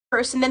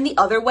person than the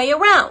other way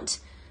around.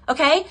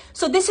 Okay?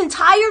 So this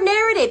entire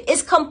narrative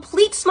is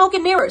complete smoke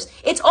and mirrors.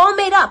 It's all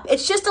made up.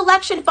 It's just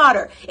election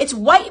fodder. It's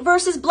white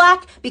versus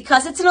black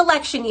because it's an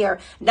election year,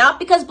 not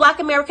because black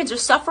Americans are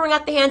suffering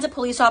at the hands of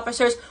police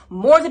officers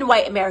more than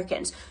white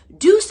Americans.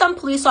 Do some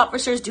police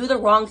officers do the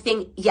wrong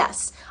thing?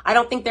 Yes. I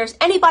don't think there's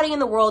anybody in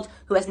the world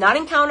who has not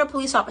encountered a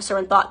police officer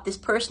and thought this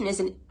person is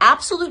an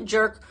absolute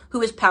jerk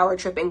who is power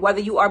tripping,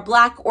 whether you are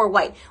black or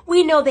white.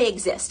 We know they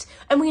exist.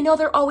 And we know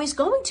they're always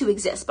going to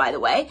exist, by the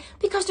way,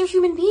 because they're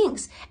human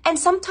beings. And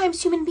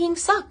sometimes human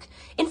beings suck.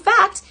 In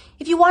fact,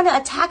 if you want to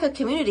attack a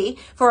community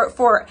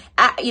for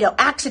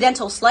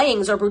accidental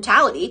slayings or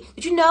brutality,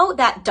 did you know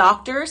that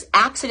doctors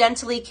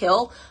accidentally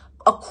kill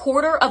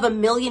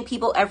 250,000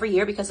 people every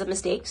year because of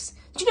mistakes?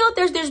 Did you know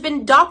that there's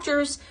been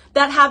doctors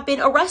that have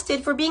been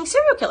arrested for being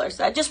serial killers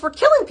that just were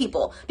killing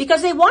people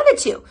because they wanted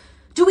to?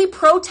 Do we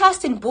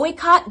protest and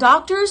boycott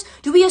doctors?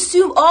 Do we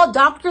assume all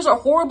doctors are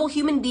horrible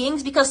human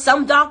beings because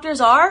some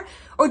doctors are?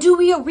 Or do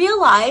we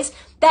realize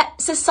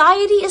that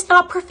society is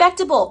not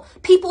perfectible?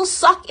 People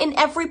suck in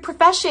every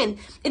profession.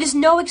 It is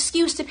no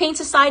excuse to paint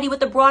society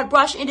with a broad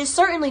brush. It is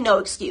certainly no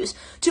excuse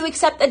to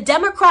accept a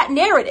Democrat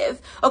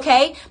narrative,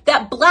 okay,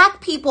 that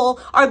black people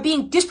are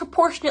being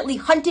disproportionately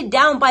hunted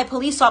down by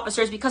police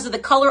officers because of the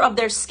color of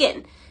their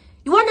skin.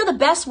 You want to know the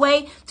best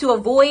way to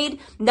avoid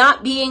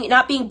not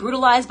being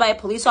brutalized by a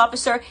police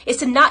officer is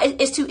to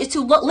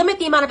limit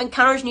the amount of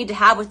encounters you need to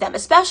have with them,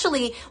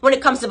 especially when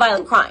it comes to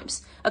violent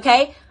crimes.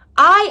 Okay?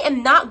 I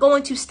am not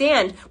going to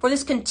stand for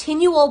this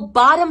continual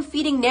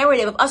bottom-feeding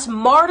narrative of us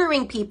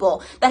martyring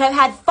people that have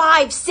had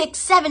 5, 6,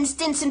 7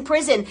 stints in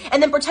prison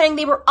and then pretending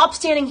they were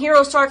upstanding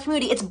heroes to our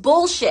community. It's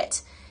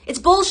bullshit. It's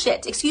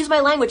bullshit. Excuse my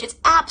language. It's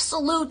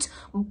absolute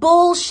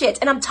bullshit,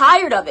 and I'm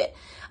tired of it.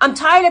 I'm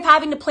tired of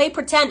having to play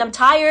pretend. I'm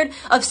tired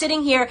of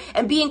sitting here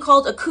and being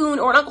called a coon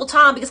or an Uncle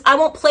Tom because I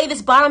won't play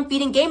this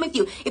bottom-feeding game with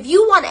you. If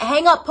you want to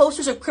hang up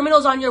posters of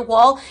criminals on your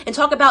wall and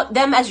talk about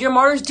them as your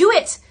martyrs, do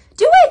it.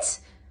 Do it.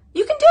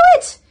 You can do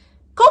it.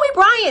 Kobe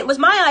Bryant was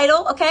my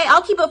idol, okay?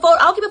 I'll keep a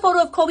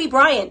photo of Kobe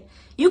Bryant.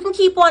 You can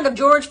keep one of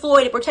George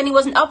Floyd and pretend he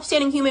was an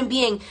upstanding human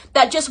being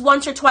that just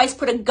once or twice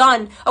put a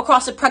gun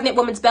across a pregnant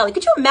woman's belly.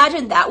 Could you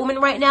imagine that woman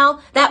right now?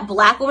 That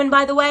black woman,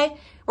 by the way?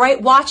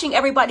 Right? Watching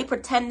everybody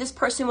pretend this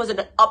person was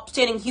an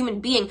upstanding human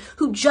being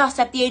who just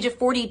at the age of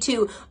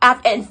 42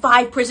 and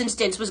 5 prison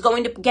stints was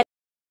going to get